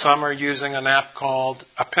 Some are using an app called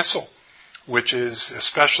Epistle, which is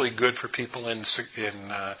especially good for people in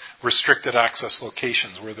restricted access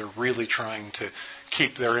locations where they're really trying to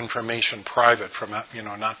keep their information private from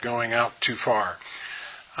not going out too far.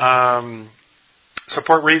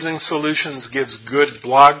 Support Raising Solutions gives good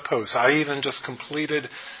blog posts. I even just completed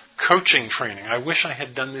coaching training. I wish I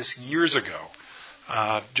had done this years ago,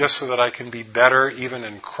 just so that I can be better even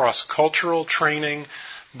in cross-cultural training,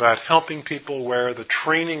 but helping people where the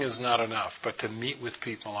training is not enough, but to meet with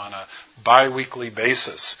people on a bi-weekly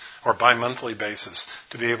basis or bi-monthly basis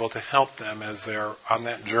to be able to help them as they're on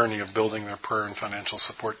that journey of building their prayer and financial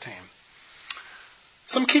support team.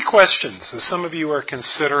 Some key questions as some of you are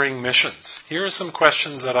considering missions. Here are some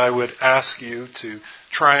questions that I would ask you to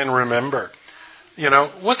try and remember.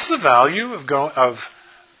 What's the value of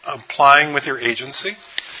applying with your agency?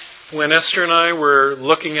 When Esther and I were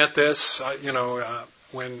looking at this,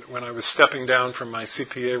 when I was stepping down from my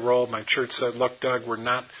CPA role, my church said, "Look, Doug, we're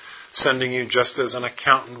not sending you just as an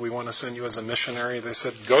accountant. We want to send you as a missionary." They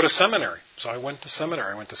said, "Go to seminary." So I went to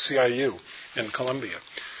seminary. I went to CIU in Columbia.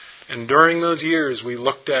 And during those years, we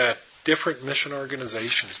looked at different mission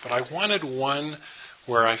organizations. But I wanted one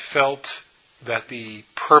where I felt that the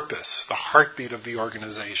purpose, the heartbeat of the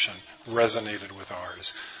organization resonated with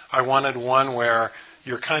ours. I wanted one where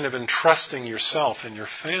you're kind of entrusting yourself and your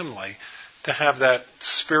family to have that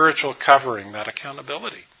spiritual covering, that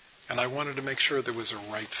accountability. And I wanted to make sure there was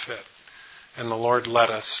a right fit. And the Lord led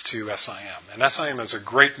us to SIM. And SIM is a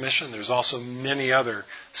great mission. There's also many other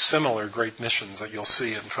similar great missions that you'll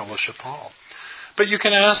see in Fellowship Hall. But you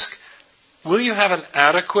can ask, will you have an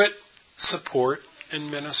adequate support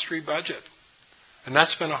and ministry budget? And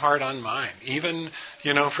that's been a hard on mine. Even,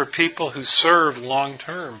 for people who serve long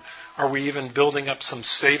term, are we even building up some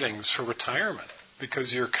savings for retirement?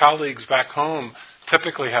 Because your colleagues back home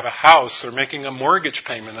typically have a house, they're making a mortgage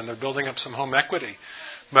payment, and they're building up some home equity.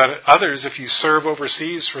 But others, if you serve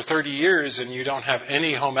overseas for 30 years and you don't have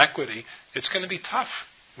any home equity, it's going to be tough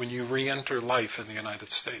when you re-enter life in the United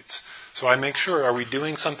States. So I make sure, are we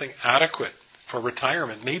doing something adequate for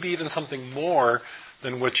retirement? Maybe even something more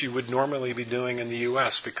than what you would normally be doing in the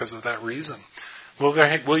U.S. because of that reason.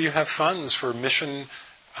 Will you have funds for mission,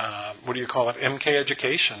 MK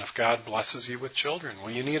education, if God blesses you with children?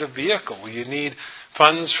 Will you need a vehicle? Will you need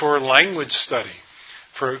funds for language study?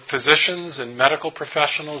 For physicians and medical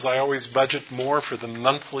professionals, I always budget more for the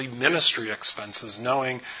monthly ministry expenses,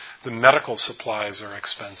 knowing the medical supplies are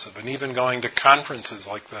expensive. And even going to conferences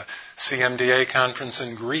like the CMDA conference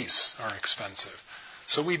in Greece are expensive.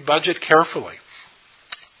 So we budget carefully.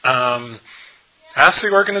 Ask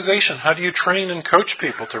the organization, how do you train and coach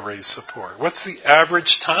people to raise support? What's the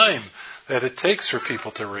average time that it takes for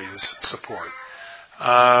people to raise support?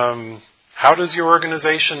 How does your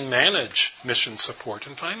organization manage mission support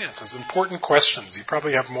and finances? Important questions. You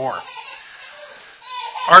probably have more.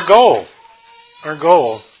 Our goal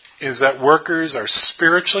is that workers are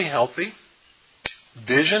spiritually healthy,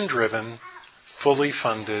 vision-driven, fully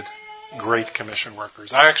funded, Great Commission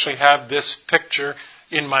workers. I actually have this picture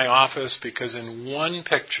in my office because in one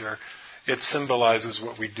picture it symbolizes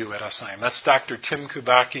what we do at SIM. That's Dr. Tim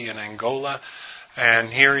Kubaki in Angola. And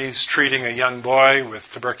here he's treating a young boy with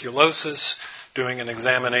tuberculosis, doing an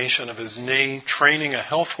examination of his knee, training a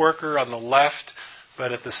health worker on the left.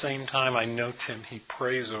 But at the same time, I know Tim, he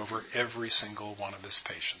prays over every single one of his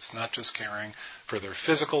patients, not just caring for their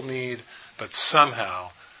physical need, but somehow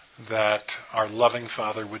that our loving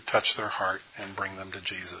Father would touch their heart and bring them to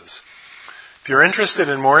Jesus. If you're interested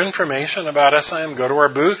in more information about SIM, go to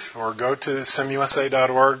our booth or go to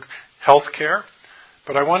simusa.org healthcare.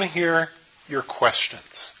 But I want to hear your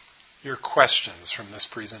questions from this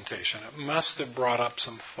presentation. It must have brought up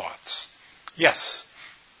some thoughts. Yes?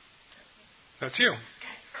 That's you.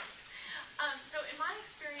 So in my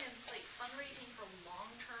experience, like fundraising for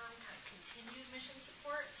long-term kind of continued mission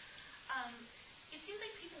support, it seems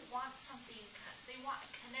like people want something, they want a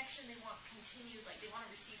connection, they want continued, like they want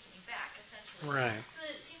to receive something back, essentially. Right. So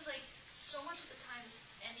it seems like so much of the time is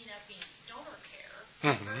ending up being donor care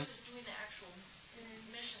versus doing the actual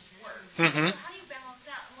mission work. So how do you balance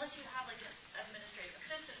that unless you have like an administrative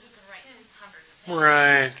assistant who can write hundreds of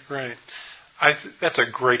pages? Right. That's a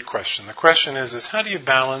great question. The question is how do you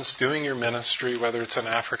balance doing your ministry, whether it's in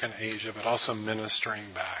Africa and Asia, but also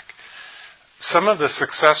ministering back? Some of the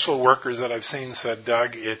successful workers that I've seen said,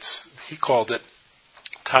 Doug, he called it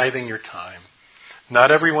tithing your time.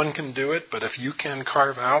 Not everyone can do it, but if you can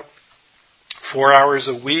carve out 4 hours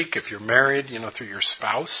a week, if you're married, through your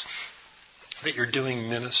spouse, that you're doing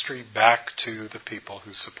ministry back to the people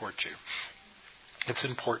who support you. It's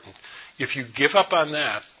important. If you give up on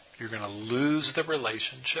that, you're going to lose the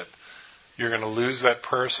relationship. You're going to lose that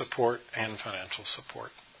prayer support and financial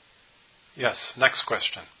support. Yes, next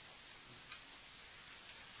question.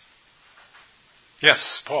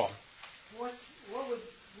 Yes, Paul. What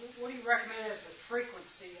do you recommend as the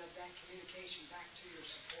frequency of that communication back to your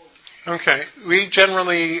support? Okay, we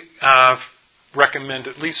generally recommend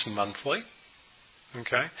at least monthly.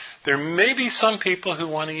 Okay, there may be some people who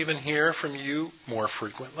want to even hear from you more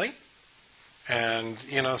frequently. And,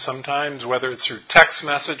 sometimes whether it's through text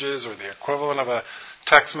messages or the equivalent of a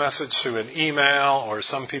text message through an email, or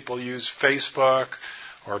some people use Facebook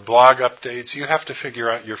or blog updates, you have to figure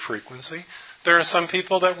out your frequency. There are some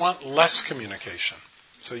people that want less communication,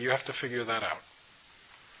 so you have to figure that out.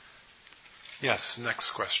 Yes,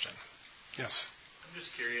 next question. Yes? I'm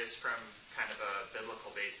just curious from kind of a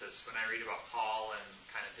biblical basis, when I read about Paul and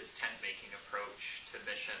kind of his tent-making approach to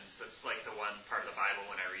missions, that's like the one part of the Bible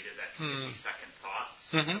when I read it that can give me second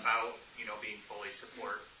thoughts about, being fully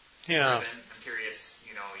support-driven. I'm curious,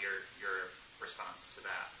 your response to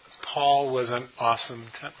that. Paul was an awesome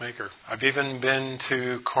tent maker. I've even been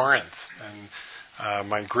to Corinth, and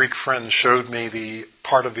my Greek friend showed me the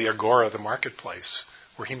part of the agora, the marketplace,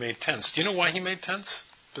 where he made tents. Do you know why he made tents,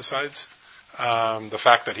 besides the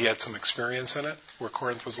fact that he had some experience in it, where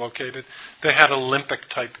Corinth was located? They had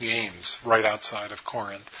Olympic-type games right outside of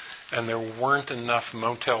Corinth, and there weren't enough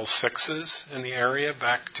Motel 6s in the area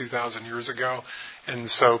back 2,000 years ago, and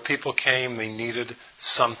so people came, they needed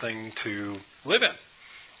something to live in.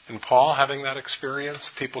 And Paul, having that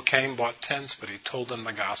experience, people came, bought tents, but he told them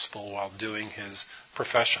the gospel while doing his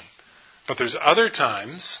profession. But there's other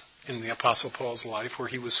times in the Apostle Paul's life where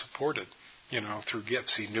he was supported, through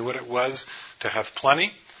gifts. He knew what it was to have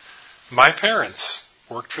plenty. My parents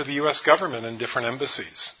worked for the U.S. government in different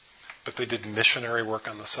embassies, but they did missionary work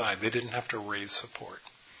on the side. They didn't have to raise support.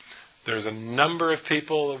 There's a number of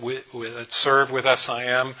people that serve with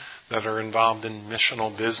SIM that are involved in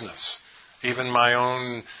missional business. Even my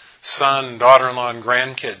own son, daughter-in-law, and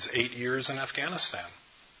grandkids, 8 years in Afghanistan.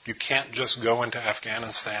 You can't just go into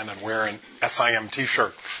Afghanistan and wear an SIM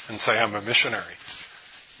t-shirt and say, I'm a missionary.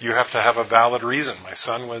 You have to have a valid reason. My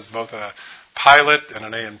son was both a pilot and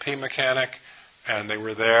an A&P mechanic, and they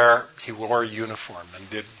were there. He wore a uniform and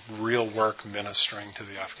did real work ministering to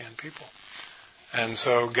the Afghan people. And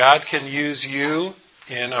so God can use you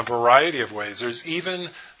in a variety of ways. There's even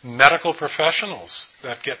medical professionals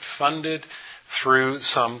that get funded through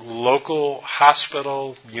some local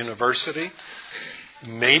hospital, university.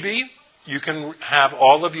 Maybe you can have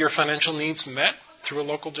all of your financial needs met through a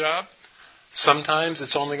local job. Sometimes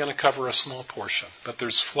it's only going to cover a small portion, but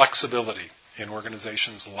there's flexibility in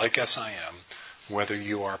organizations like SIM, whether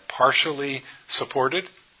you are partially supported,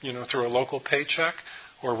 through a local paycheck,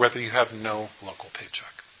 or whether you have no local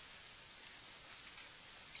paycheck.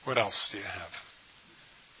 What else do you have?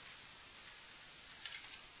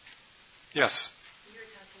 Yes? You were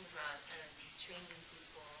talking about training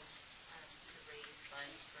people to raise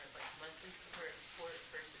funds for monthly support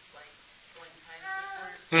versus one-time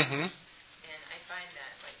support. Mm-hmm. And I find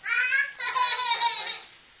that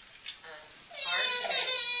hard, and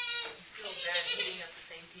you feel bad hitting up the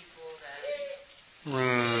same people that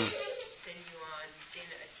send you on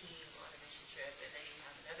a team on a mission trip, and then you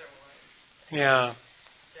have another one. Yeah.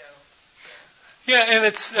 Yeah, and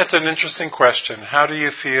that's an interesting question. How do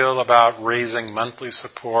you feel about raising monthly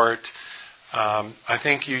support? I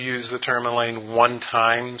think you use the term, Elaine,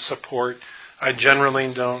 one-time support. I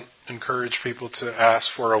generally don't encourage people to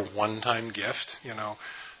ask for a one-time gift.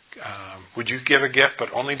 Would you give a gift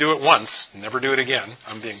but only do it once, never do it again?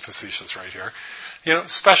 I'm being facetious right here.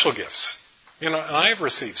 Special gifts. And I've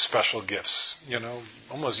received special gifts,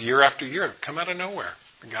 almost year after year, come out of nowhere.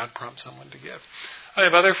 God prompts someone to give. I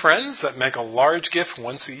have other friends that make a large gift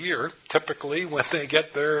once a year, typically when they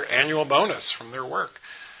get their annual bonus from their work.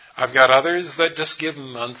 I've got others that just give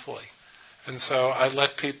monthly. And so I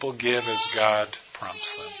let people give as God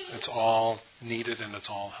prompts them. It's all needed and it's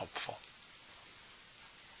all helpful.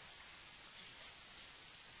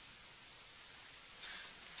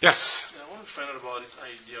 Yes? I want to find out about this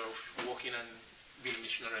idea of working and being a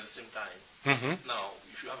missionary at the same time. Mm-hmm. Now,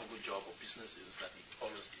 if you have a good job or businesses that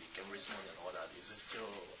obviously can raise money and all that, is it still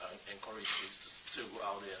encourage you to still go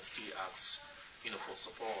out there and still ask, for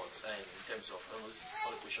support? And in terms of, this is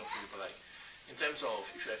not a question for you, but in terms of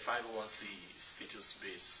if you're a 501c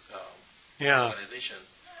status-based organization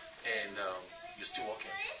and you're still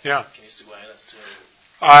working, can you still go ahead and still?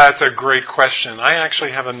 That's a great question. I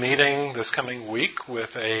actually have a meeting this coming week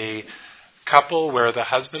with a couple where the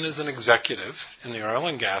husband is an executive in the oil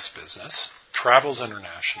and gas business, travels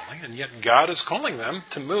internationally, and yet God is calling them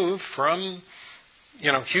to move from,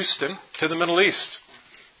 Houston to the Middle East,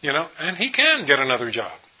 and he can get another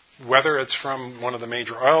job, whether it's from one of the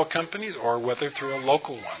major oil companies or whether through a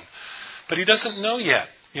local one. But he doesn't know yet,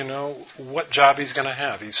 what job he's going to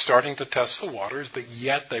have. He's starting to test the waters, but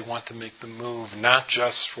yet they want to make the move not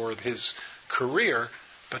just for his career,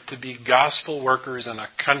 but to be gospel workers in a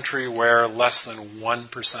country where less than 1%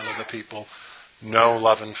 of the people know,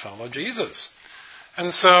 love, and follow Jesus.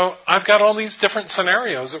 And so I've got all these different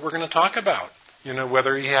scenarios that we're going to talk about.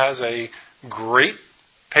 Whether he has a great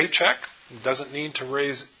paycheck, doesn't need to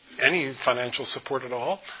raise any financial support at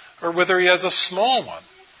all, or whether he has a small one.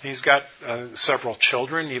 He's got several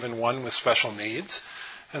children, even one with special needs.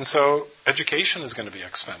 And so education is going to be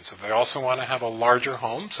expensive. They also want to have a larger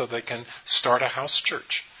home so they can start a house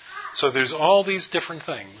church. So there's all these different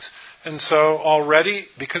things. And so already,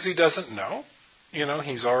 because he doesn't know,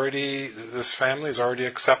 this family is already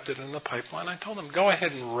accepted in the pipeline. I told him, go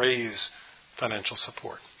ahead and raise financial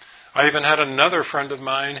support. I even had another friend of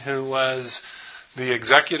mine who was the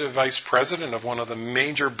executive vice president of one of the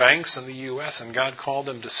major banks in the U.S., and God called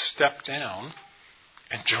him to step down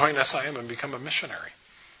and join SIM and become a missionary.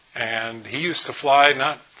 And he used to fly,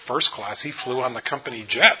 not first class, he flew on the company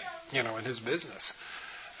jet, in his business.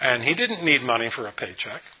 And he didn't need money for a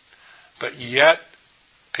paycheck, but yet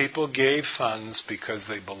people gave funds because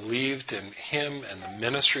they believed in him and the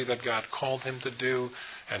ministry that God called him to do,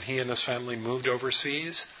 and he and his family moved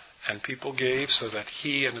overseas, and people gave so that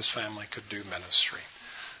he and his family could do ministry.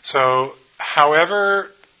 So, however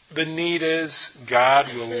the need is, God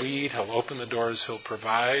will lead, he'll open the doors, he'll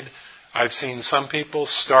provide. I've seen some people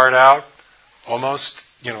start out almost,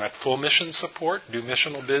 at full mission support, do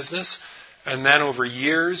missional business, and then over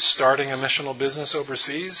years, starting a missional business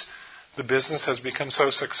overseas, the business has become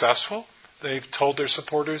so successful, they've told their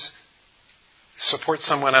supporters, support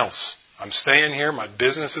someone else I'm staying here. My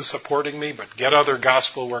business is supporting me, but get other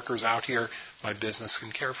gospel workers out here. My business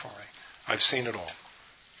can care for me. I've seen it all.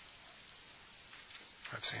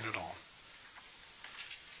 I've seen it all.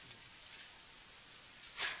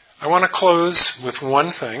 I want to close with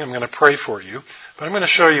one thing. I'm going to pray for you, but I'm going to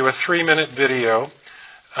show you a 3-minute video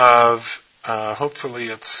of, hopefully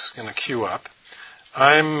it's going to queue up.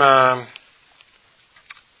 Oh,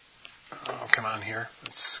 come on here.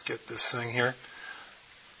 Let's get this thing here.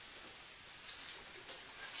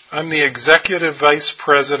 I'm the executive vice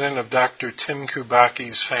president of Dr. Tim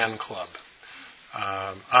Kubaki's fan club,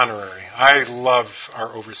 honorary. I love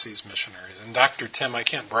our overseas missionaries. And Dr. Tim, I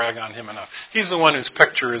can't brag on him enough. He's the one whose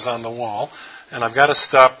picture is on the wall. And I've got to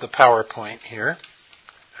stop the PowerPoint here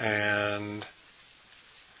and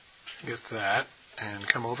get that and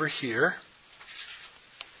come over here.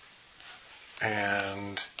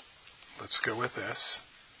 And let's go with this.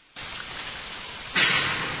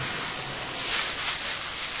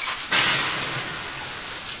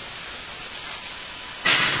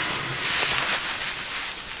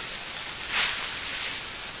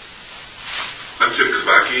 I'm Tim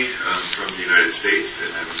Kubaki. I'm from the United States,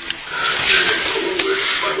 and I'm here in Angola with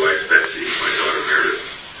my wife Betsy, my daughter Meredith,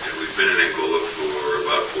 and we've been in Angola for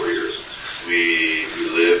about 4 years. We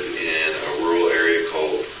live in a rural area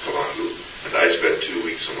called Kavango, and I spend 2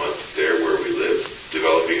 weeks a month there where we live,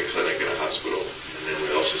 developing a clinic and a hospital. And then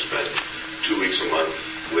we also spend 2 weeks a month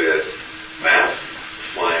with Matt,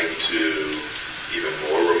 flying to even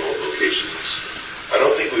more remote locations. I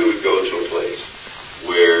don't think we would go to a place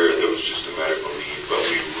where there was just a medical need, but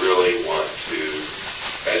we really want to,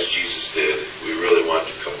 as Jesus did, we really want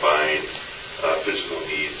to combine physical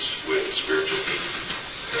needs with spiritual needs.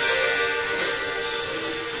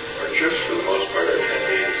 Our trips, for the most part, are 10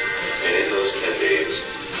 days, and in those 10 days,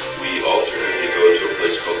 we alternately go to a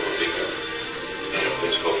place called Modiga and a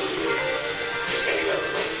place called Lula, depending on the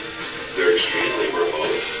month. They're extremely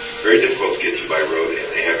remote, very difficult to get to by road, and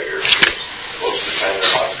they have airstrips. Most of the time,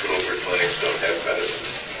 their hospitals or clinics don't have medicine,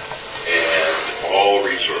 and all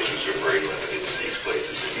resources are very limited in these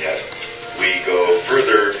places. And yet, we go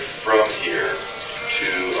further from here to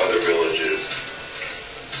other villages,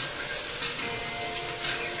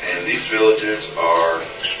 and these villages are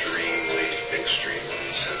extremely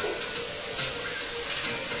simple.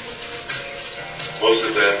 Most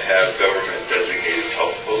of them have government-designated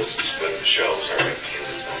health posts, but the shelves are empty and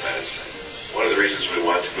there's no medicine. One of the reasons we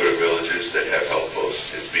want to go to villages that have health posts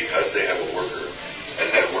is because they have a worker,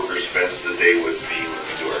 and that worker spends the day with me when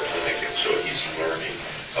we do our clinic, and so he's learning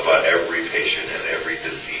about every patient and every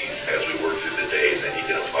disease as we work through the day, and then he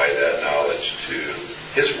can apply that knowledge to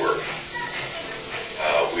his work.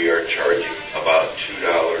 We are charging about $2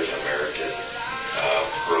 American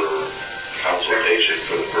per consultation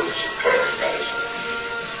for the purpose of covering medicine.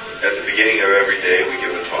 At the beginning of every day, we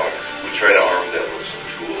give a talk. We try to arm them with some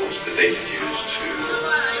tools that they can use to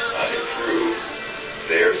improve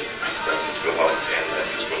their physical health and the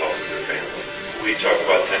physical health of their family. We talk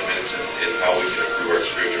about 10 minutes in how we can improve our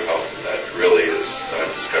spiritual health, and that really is a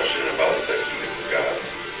discussion about the kingdom of God.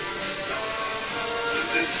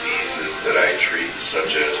 The diseases that I treat,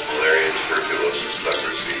 such as malaria, tuberculosis,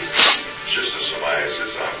 leprosy,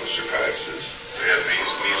 schistosomiasis, onchocerciasis. We have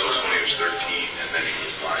measles when he was 13, and then he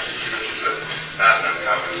was blind. It's not an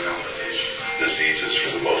uncommon complication. Diseases,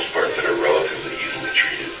 for the most part, that are relatively easily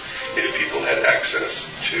treated if people had access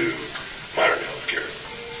to modern health care.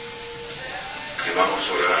 E vamos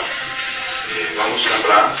orar. Vamos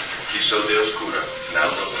lembrar que só Deus cura. Não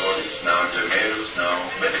doutores, não enfermeiros,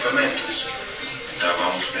 não medicamentos. Então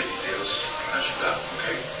vamos pedir a Deus ajudar,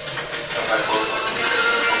 ok? Então vai por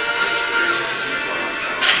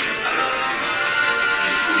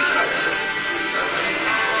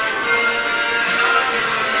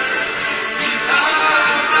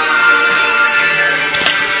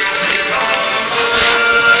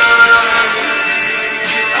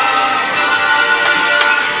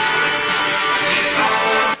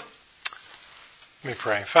Let me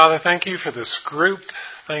pray. Father, thank you for this group.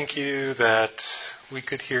 Thank you that we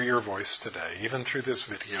could hear your voice today, even through this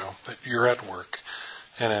video, that you're at work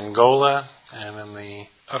in Angola and in the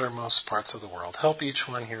uttermost parts of the world. Help each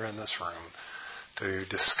one here in this room to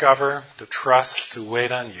discover, to trust, to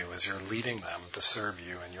wait on you as you're leading them to serve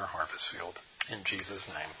you in your harvest field. In Jesus'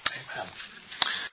 name, amen.